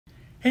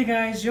Hey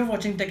guys, you're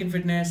watching Tech and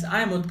Fitness.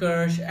 I'm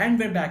Utkarsh and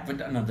we're back with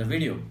another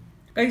video.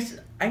 Guys,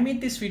 I made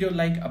this video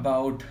like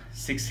about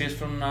 6 years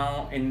from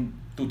now in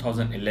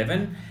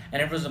 2011 and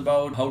it was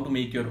about how to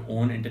make your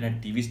own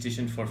internet TV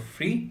station for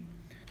free.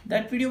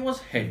 That video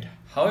was hit.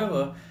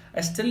 However,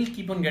 I still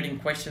keep on getting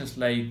questions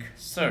like,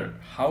 sir,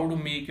 how to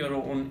make your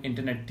own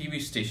internet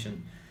TV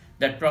station?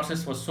 That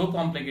process was so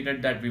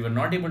complicated that we were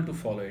not able to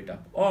follow it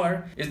up.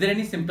 Or is there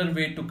any simpler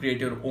way to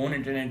create your own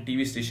internet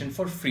TV station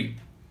for free?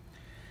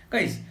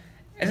 Guys,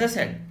 as I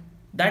said,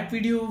 that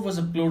video was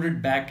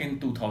uploaded back in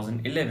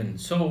 2011.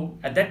 So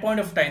at that point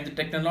of time, the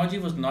technology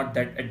was not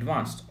that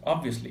advanced,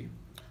 obviously.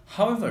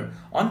 However,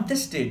 on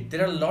this date,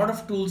 there are a lot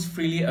of tools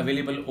freely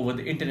available over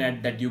the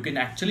internet that you can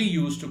actually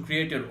use to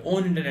create your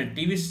own internet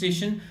TV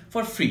station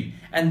for free.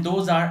 And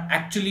those are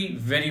actually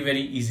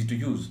very easy to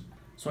use.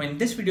 So in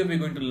this video, we're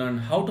going to learn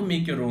how to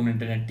make your own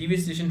internet TV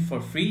station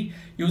for free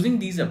using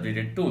these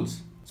updated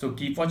tools. So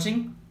keep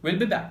watching, we'll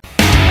be back.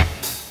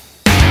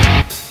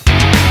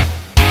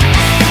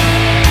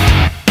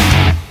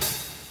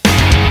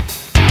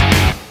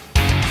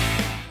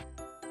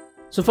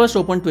 So first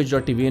open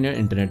twitch.tv in your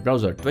internet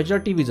browser.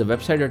 Twitch.tv is a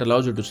website that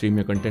allows you to stream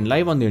your content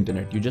live on the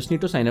internet. You just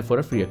need to sign up for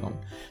a free account.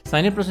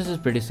 Sign up process is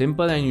pretty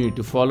simple and you need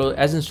to follow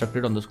as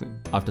instructed on the screen.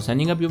 After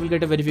signing up, you will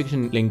get a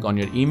verification link on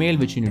your email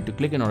which you need to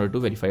click in order to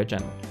verify your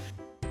channel.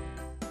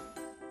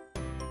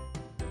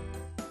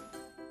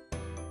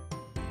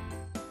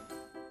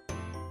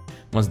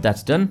 Once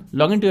that's done,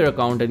 log into your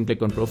account and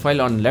click on profile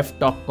on left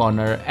top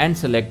corner and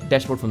select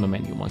dashboard from the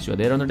menu. Once you're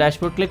there on the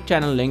dashboard, click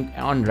channel link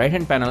on right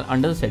hand panel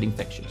under the settings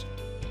sections.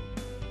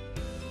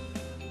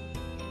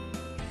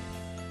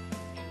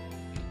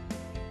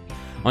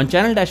 On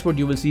channel dashboard,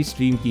 you will see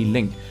stream key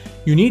link.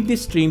 You need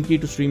this stream key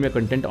to stream your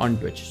content on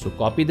Twitch. So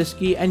copy this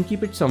key and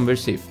keep it somewhere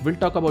safe. We'll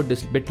talk about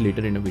this bit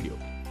later in a video.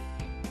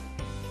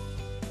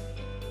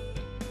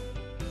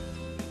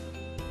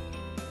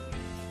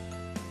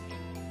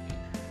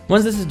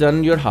 Once this is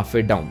done, you're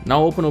halfway down.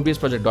 Now open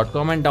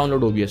obsproject.com and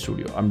download OBS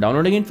Studio. I'm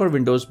downloading it for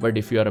Windows, but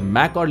if you are a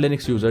Mac or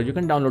Linux user, you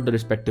can download the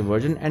respective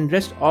version and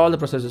rest all the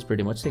process is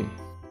pretty much same.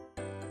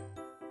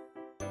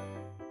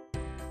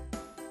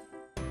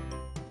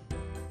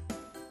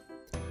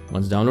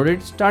 Once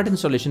downloaded, start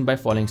installation by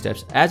following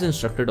steps as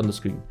instructed on the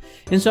screen.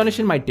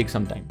 Installation might take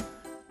some time.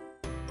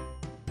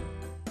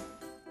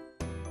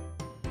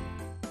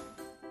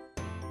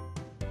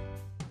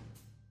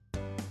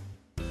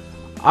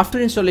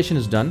 After installation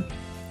is done,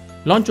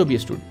 launch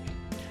OBS Studio.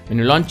 When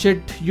you launch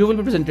it, you will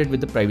be presented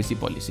with the privacy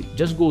policy.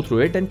 Just go through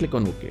it and click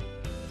on OK.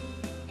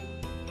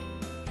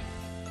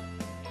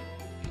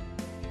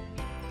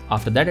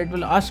 After that, it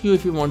will ask you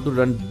if you want to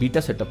run beta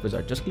setup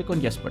wizard. Just click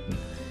on yes button.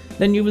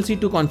 Then you will see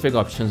two config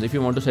options if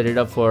you want to set it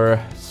up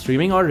for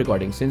streaming or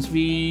recording. Since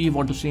we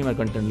want to stream our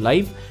content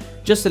live,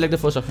 just select the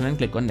first option and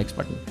click on next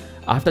button.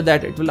 After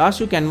that, it will ask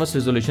you canvas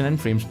resolution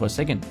and frames per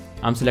second.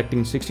 I'm selecting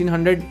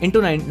 1600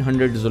 into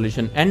 900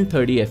 resolution and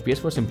 30 FPS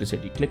for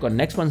simplicity. Click on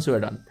next once you are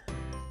done.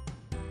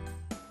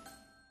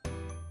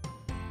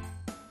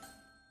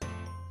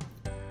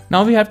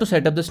 Now we have to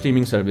set up the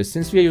streaming service.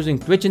 Since we are using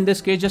Twitch in this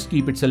case, just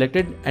keep it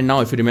selected. And now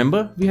if you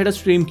remember, we had a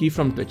stream key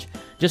from Twitch.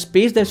 Just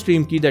paste that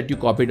stream key that you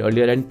copied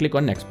earlier and click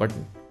on next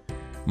button.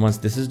 Once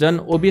this is done,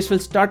 OBS will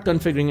start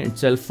configuring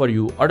itself for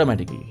you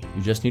automatically.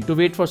 You just need to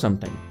wait for some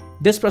time.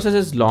 This process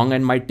is long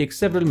and might take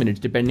several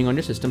minutes depending on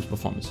your system's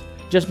performance.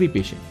 Just be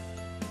patient.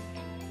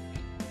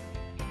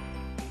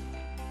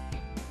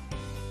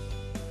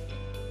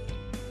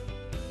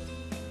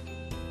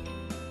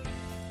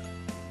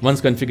 Once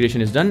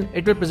configuration is done,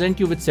 it will present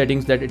you with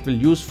settings that it will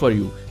use for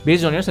you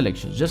based on your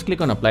selections. Just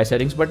click on apply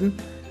settings button.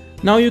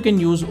 Now you can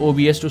use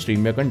OBS to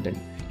stream your content.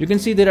 You can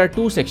see there are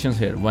two sections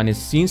here. One is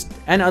scenes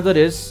and other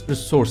is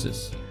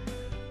resources.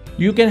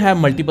 You can have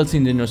multiple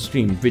scenes in your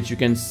stream, which you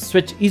can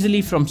switch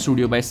easily from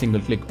studio by a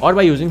single click or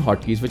by using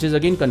hotkeys, which is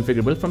again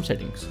configurable from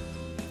settings.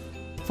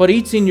 For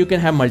each scene, you can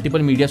have multiple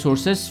media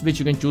sources, which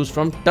you can choose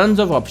from tons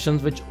of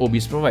options which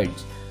OBS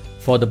provides.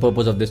 For the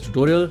purpose of this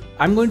tutorial,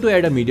 I'm going to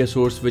add a media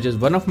source which is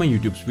one of my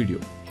YouTube's video.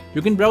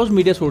 You can browse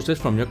media sources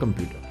from your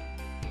computer.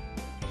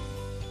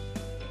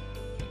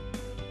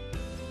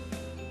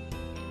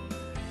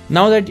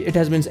 Now that it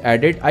has been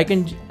added, I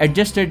can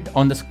adjust it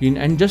on the screen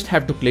and just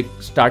have to click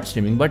Start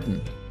Streaming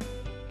button.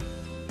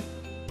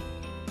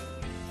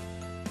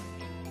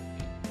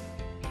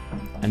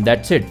 And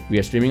that's it, we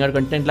are streaming our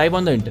content live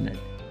on the internet.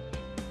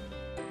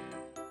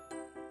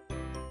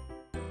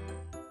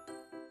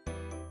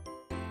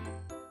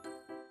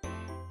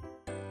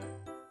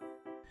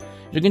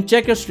 You can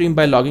check your stream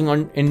by logging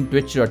on in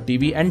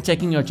twitch.tv and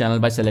checking your channel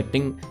by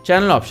selecting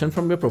channel option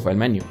from your profile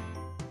menu.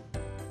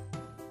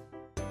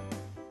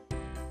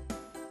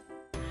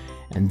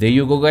 And there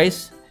you go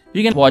guys,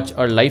 you can watch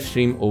our live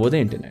stream over the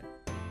internet.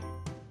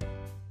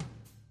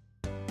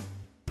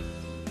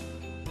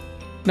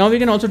 Now we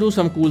can also do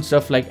some cool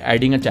stuff like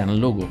adding a channel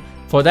logo.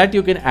 For that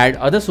you can add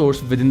other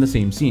source within the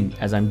same scene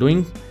as I'm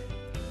doing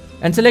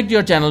and select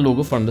your channel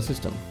logo from the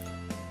system.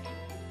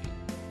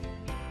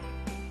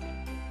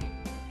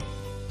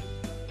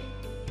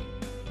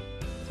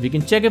 we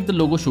can check if the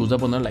logo shows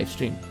up on our live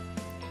stream.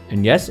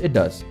 And yes, it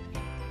does.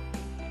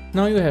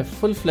 Now you have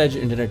full-fledged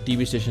internet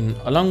TV station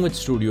along with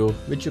studio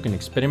which you can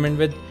experiment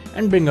with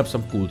and bring up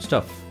some cool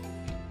stuff.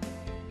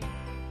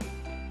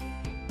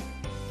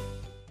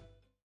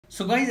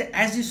 So guys,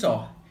 as you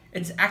saw,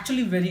 it's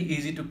actually very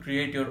easy to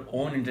create your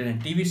own internet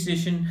TV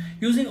station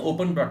using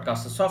Open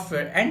Broadcaster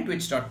software and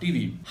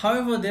Twitch.tv.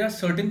 However, there are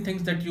certain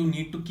things that you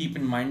need to keep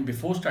in mind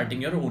before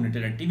starting your own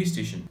internet TV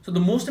station. So the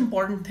most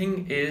important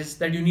thing is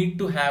that you need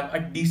to have a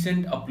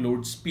decent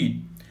upload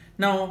speed.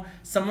 Now,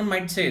 someone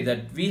might say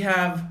that we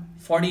have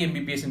 40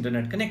 Mbps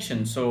internet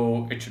connection,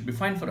 so it should be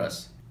fine for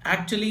us.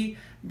 Actually,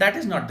 that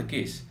is not the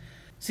case.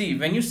 See,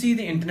 when you see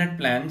the internet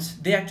plans,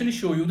 they actually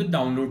show you the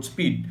download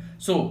speed.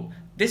 So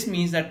this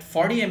means that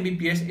 40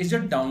 Mbps is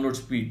your download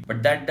speed,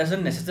 but that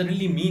doesn't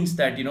necessarily means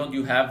that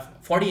you have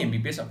 40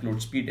 Mbps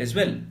upload speed as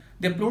well.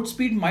 The upload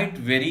speed might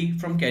vary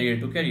from carrier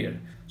to carrier.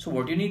 So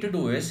what you need to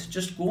do is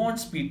just go on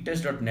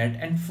speedtest.net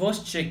and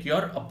first check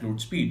your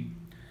upload speed.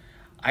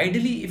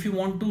 Ideally, if you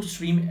want to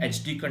stream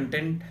HD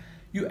content,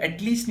 you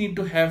at least need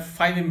to have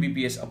 5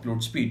 Mbps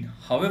upload speed.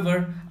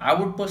 However, I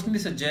would personally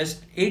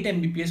suggest 8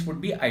 Mbps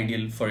would be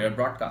ideal for your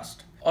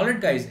broadcast.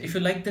 Alright guys, if you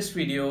like this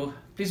video,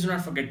 please do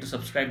not forget to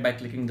subscribe by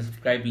clicking the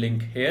subscribe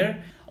link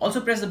here. Also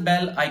press the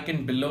bell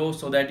icon below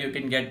so that you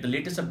can get the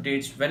latest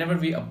updates whenever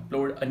we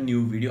upload a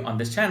new video on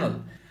this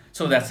channel.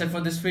 So that's it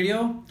for this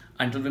video.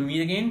 Until we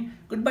meet again,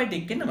 goodbye,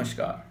 take care,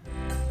 namaskar.